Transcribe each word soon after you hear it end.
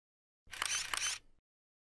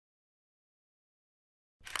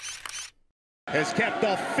has capped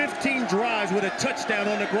off 15 drives with a touchdown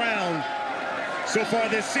on the ground so far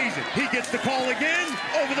this season. He gets the call again,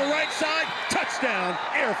 over the right side, touchdown,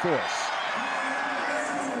 Air Force.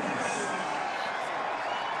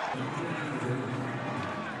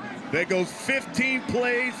 That goes 15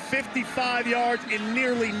 plays, 55 yards in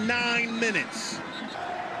nearly 9 minutes.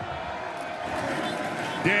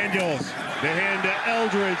 Daniels, the hand to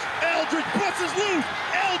Eldridge. Eldridge busts loose.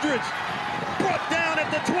 Eldridge brought down at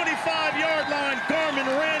the 25-yard line. Garmin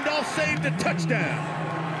Randolph saved a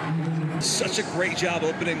touchdown. Such a great job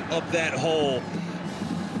opening up that hole.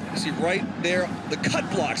 See right there, the cut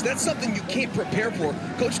blocks. That's something you can't prepare for.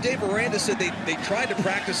 Coach Dave Aranda said they tried to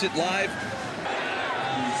practice it live.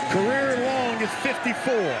 Career long is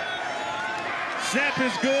 54. Snap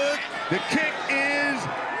is good. The kick is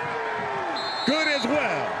good as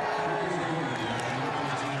well.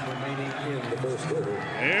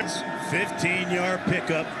 It's 15-yard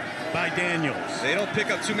pickup by Daniels. They don't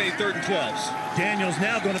pick up too many 3rd and 12s. Daniels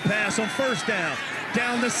now going to pass on first down.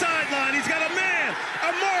 Down the sideline, he's got a man.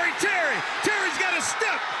 Amari Terry. Terry's got a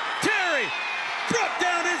step. Terry brought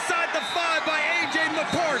down inside the 5 by A.J.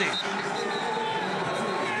 McCarty.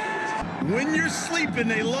 When you're sleeping,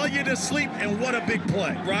 they lull you to sleep, and what a big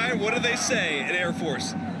play. Ryan, what do they say at Air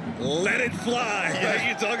Force? Let it fly. Yeah.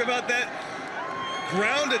 You talk about that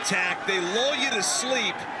ground attack, they lull you to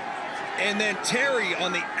sleep, and then Terry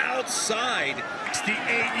on the outside.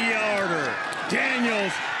 68-yarder.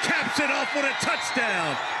 Daniels caps it off with a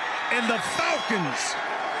touchdown. And the Falcons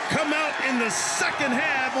come out in the second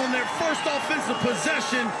half on their first offensive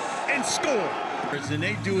possession and score. And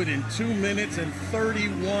they do it in 2 minutes and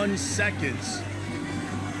 31 seconds.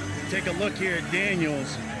 Take a look here at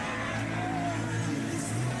Daniels.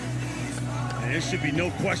 And there should be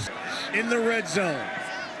no question. In the red zone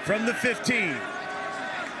from the 15.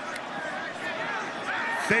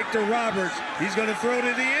 Fake to Roberts. He's going to throw to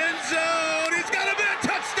the end zone. He's got a big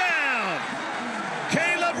touchdown.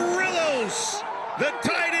 Caleb Rillos, the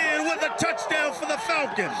tight end, with a touchdown for the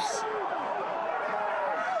Falcons.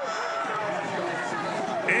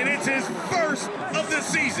 And it's his first of the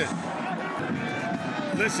season.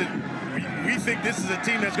 Listen, we think this is a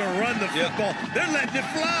team that's going to run the football. Yep. They're letting it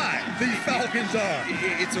fly. These Falcons are.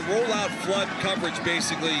 It's a rollout flood coverage,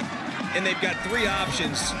 basically, and they've got 3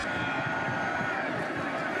 options.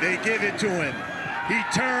 They give it to him. He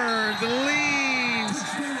turns, leans,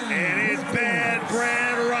 and it's bad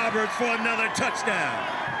Brad Roberts for another touchdown.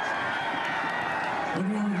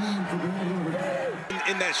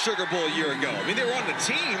 In that Sugar Bowl a year ago. I mean, they were on the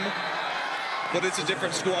team, but it's a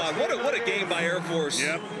different squad. What a game by Air Force.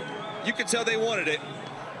 Yep. You could tell they wanted it.